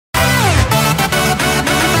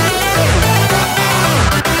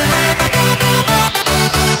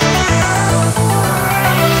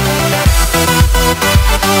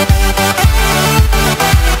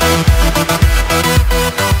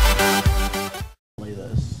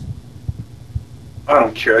I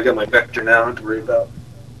don't care. I got my vector now. I don't have to worry about.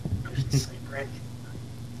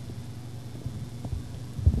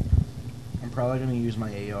 I'm probably gonna use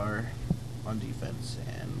my AR on defense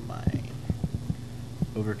and my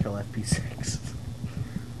overkill FP6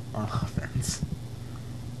 on offense.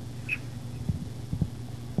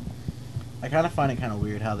 I kind of find it kind of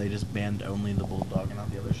weird how they just banned only the Bulldog and not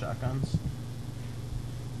the other shotguns.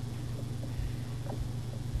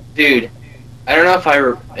 Dude, I don't know if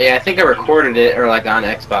I think I recorded it or like on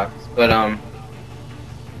Xbox, but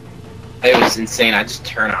it was insane. I just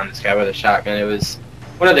turned on this guy with a shotgun. It was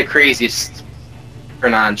one of the craziest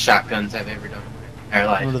turn-on shotguns I've ever done in my entire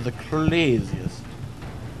life. One of the craziest.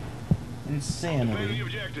 Insanity.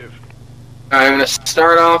 I'm gonna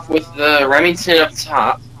start off with the Remington up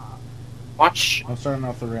top. Watch I'm starting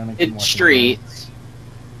off the Remington. mid streets.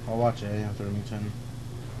 I'll watch A after Remington.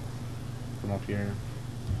 Come up here.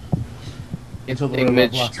 Until the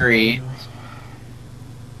Mid street.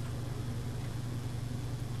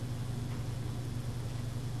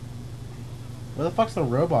 Where the fuck's the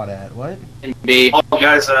robot at? What? And B. All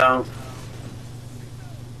guys, I'm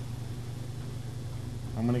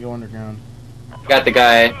gonna go underground. Got the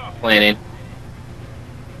guy planning.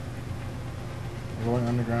 I'm going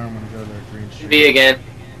underground. I'm gonna go to the green street. B again.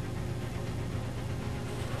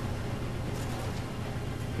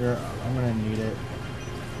 Here, I'm gonna need it.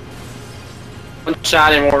 One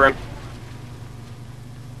shot in war room.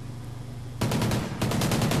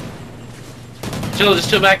 Just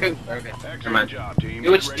chill back. Okay, never mind. Do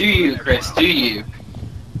you, Chris? Do you?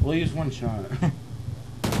 We'll use one shot.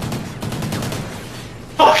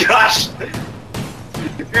 oh gosh!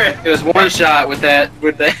 It was one shot with that.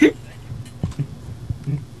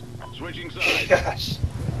 Switching sides. Gosh.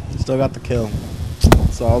 Still got the kill.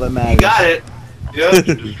 That's all that matters. You got it.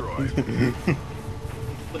 Yep.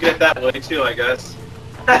 Look at it that way too, I guess.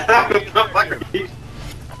 Bomb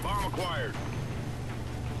acquired.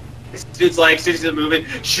 This dude's like, as soon as he's moving,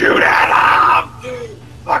 shoot at him!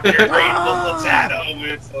 Fucking brain bullets at him.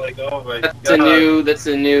 It's like, oh my god. That's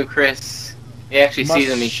a new Chris. He actually sees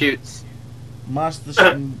him, he shoots. Must the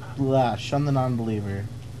shun the non-believer.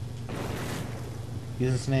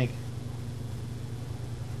 He's a snake.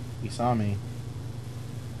 He saw me.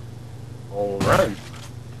 Oh, run.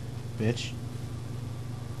 Bitch.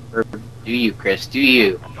 Or do you, Chris? Do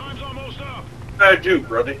you? Time's almost up. I do,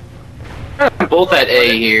 brother. Both at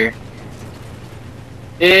A here.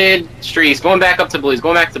 Mid streets. Going back up to blue. He's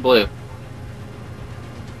going back to blue.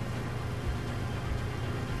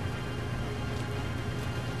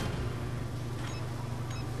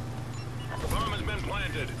 Bomb has been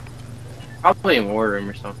planted. Probably in war room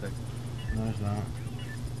or something. No, he's not.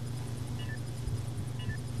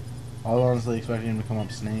 I was honestly expecting him to come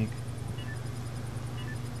up snake.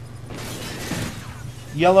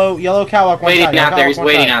 Yellow catwalk. Waiting out there. He's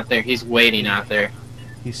waiting out there. He's waiting out there.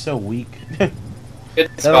 He's so weak.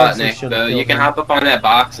 Good spot, Nick. Though you can hop up on that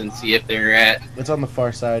box and see if they're at. It's on the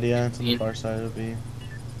far side. Yeah, it's on the far side of B.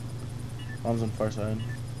 Bomb's on the far side.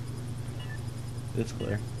 It's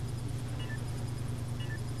clear.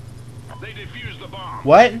 They defused the bomb.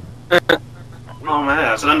 What? Oh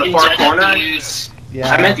man, is it on the far corner? Yeah.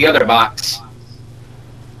 I meant the other box.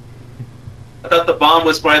 I thought the bomb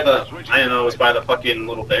was by the, I don't know, it was by the fucking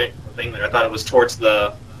little thing there. I thought it was towards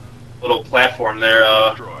the little platform there,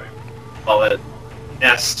 call it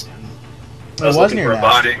nest. I was was looking near for a nest.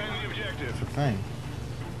 body. That's the thing.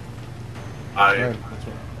 Body. That's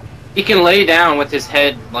what. He can lay down with his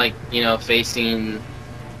head, like, you know, facing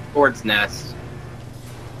towards nest.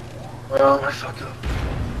 Well, I fuck up.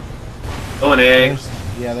 Oh, an A.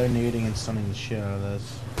 Yeah, they're nading and stunning the shit out of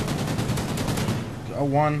this. A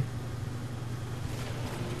one.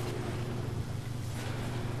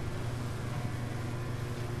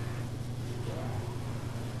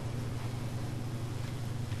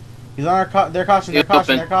 He's on their caution, their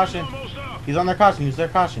caution, their caution. He's on their caution, use their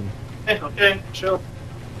caution. Okay, chill.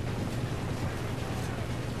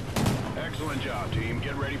 Excellent job, team.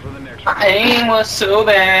 Get ready for the next My aim was so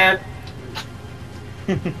bad.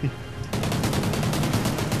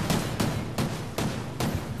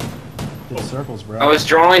 Good circles, bro. I was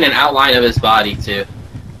drawing an outline of his body, too.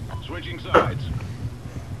 Switching sides.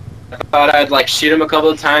 I thought I'd, like, shoot him a couple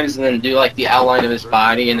of times and then do, like, the outline of his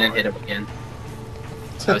body and then hit him again.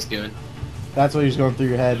 That's what I was doing. That's what he was going through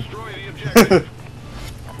your head. Destroy the objective.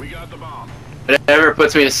 We got the bomb. It never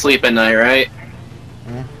puts me to sleep at night, right?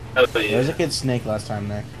 Yeah. Oh, There yeah. was a kid snake last time,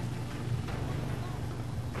 Nick.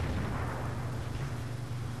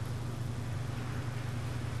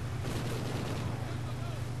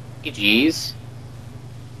 Jeez.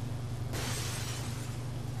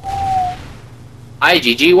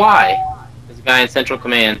 IGGY. The guy in Central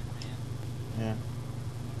Command. Yeah.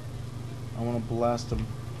 I want to blast him.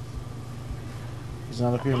 He's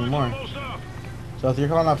not up here anymore. So if you're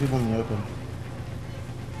calling out people in the open.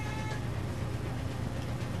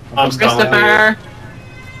 Christopher!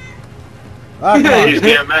 Ah, come on. He's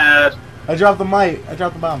getting mad. I dropped the mic. I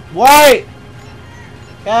dropped the bomb. Wait!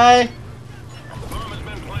 Okay.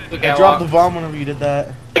 Look I out, dropped the bomb whenever you did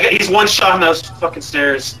that. He's one shot on those fucking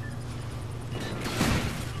stairs.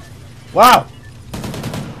 Wow!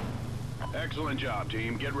 Excellent job,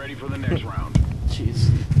 team. Get ready for the next round. Jeez.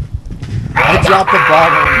 I dropped the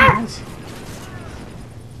bomb on you.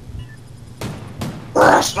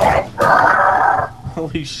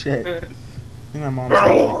 Holy shit. I think my mom's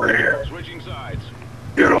over here. Switching sides.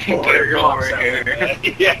 Get over here.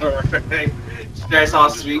 Yeah, right. That's all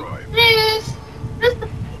sweet. The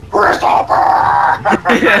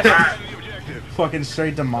objective. fucking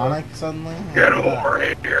straight demonic suddenly. Get over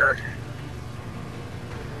here.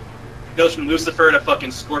 Goes from Lucifer to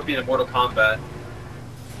fucking Scorpion in Mortal Kombat.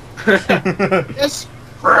 Yes,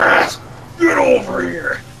 Chris, get over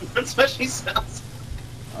here. That's what she sounds.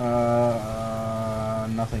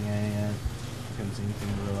 Nothing A yet. I couldn't see anything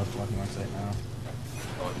to the left blocking my sight now.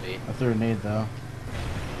 Won't be. I threw a nade though.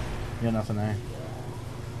 Yeah, nothing A.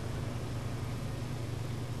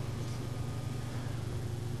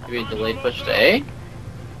 Maybe a delayed push to A?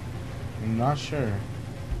 I'm not sure.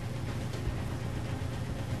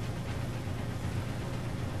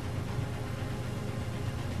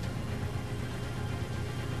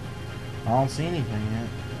 I don't see anything yet.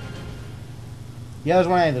 Yeah, there's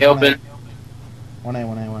 1A. There's Open. 1A,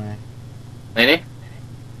 1A, 1A. Lady?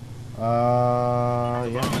 Yeah.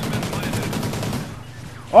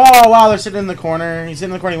 Oh, wow, they're sitting in the corner. He's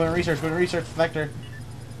sitting in the corner. He went research vector.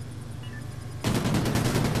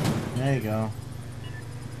 There you go.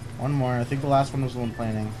 One more. I think the last one was the one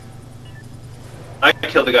planning. I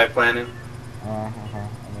killed the guy planning. I don't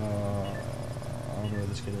know where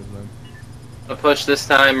this kid is, man. I'll push this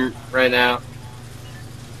time right now.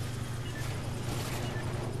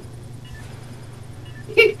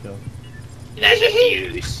 Go. That's a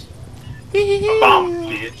fuse. A bomb,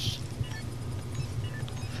 bitch.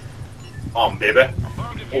 Bomb, baby.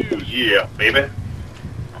 Bomb Oh, defused. yeah, baby.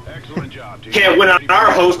 Excellent job, team. Can't win on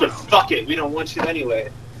our host, but fuck it. We don't want you anyway.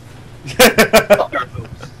 Fuck our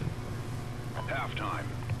host. Halftime.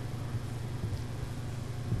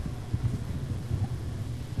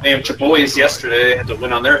 Damn, your boys yesterday had to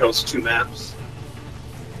win on their host 2 maps.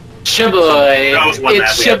 Shaboy! That was one map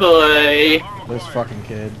It's we had. Shaboy! Those fucking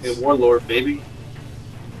kids. Hey, Warlord, baby.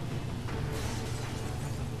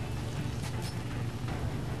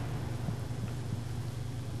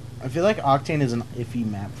 I feel like Octane is an iffy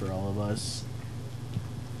map for all of us.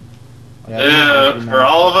 Like, I think it's an iffy For map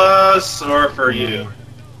all of us, or for me. you?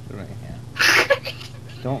 Right, yeah.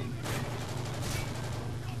 Don't.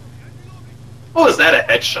 Oh, is that a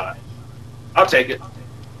headshot? I'll take it.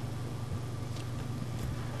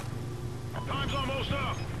 Time's almost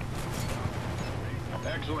up.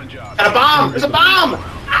 Excellent job. And a bomb! There's a bomb!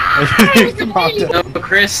 No,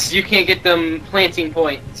 Chris, you can't get them planting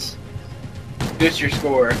points. Boost your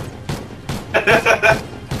score. Yeah,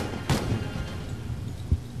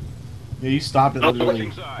 you stopped it Oh,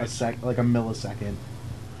 literally like a millisecond.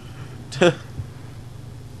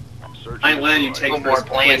 I ain't letting you take No more first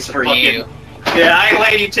plans place of for fucking- you. Yeah, I ain't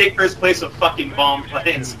letting you take first place of fucking bomb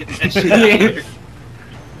plans. Get that shit out of here.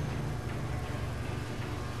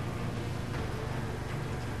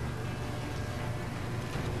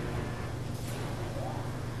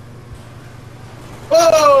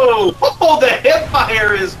 Whoa! Oh, the hip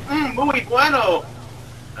fire is muy bueno.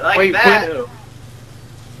 I like Wait, that. bueno.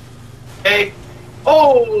 Okay.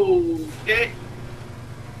 Oh, okay.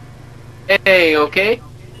 Hey, okay?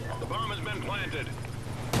 The bomb has been planted.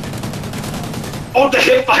 Oh, the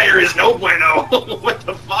hip fire is no bueno. What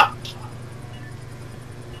the fuck?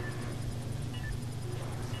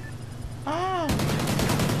 Ah.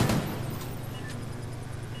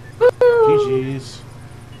 GG's.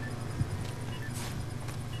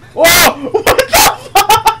 Whoa! What the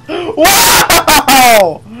fuck?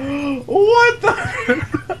 Wow! What the?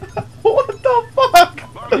 What the fuck?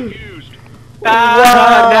 Bomb defused.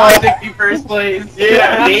 Now I think you first place.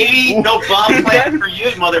 Yeah, baby. No bomb plan for you,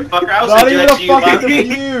 motherfucker. I was Not gonna even do a that to you, fucking Bobby.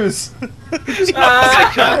 defuse. I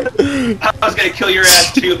was gonna kill your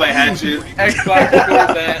ass too if I had to. Xbox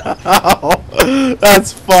scored that. Oh,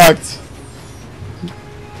 that's fucked.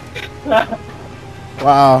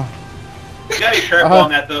 Wow. You gotta be careful on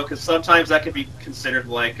that though, because sometimes that could be considered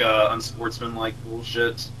like unsportsmanlike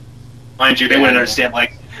bullshit. Mind you, they wouldn't understand.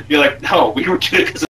 Like, you're like, no, we were doing it because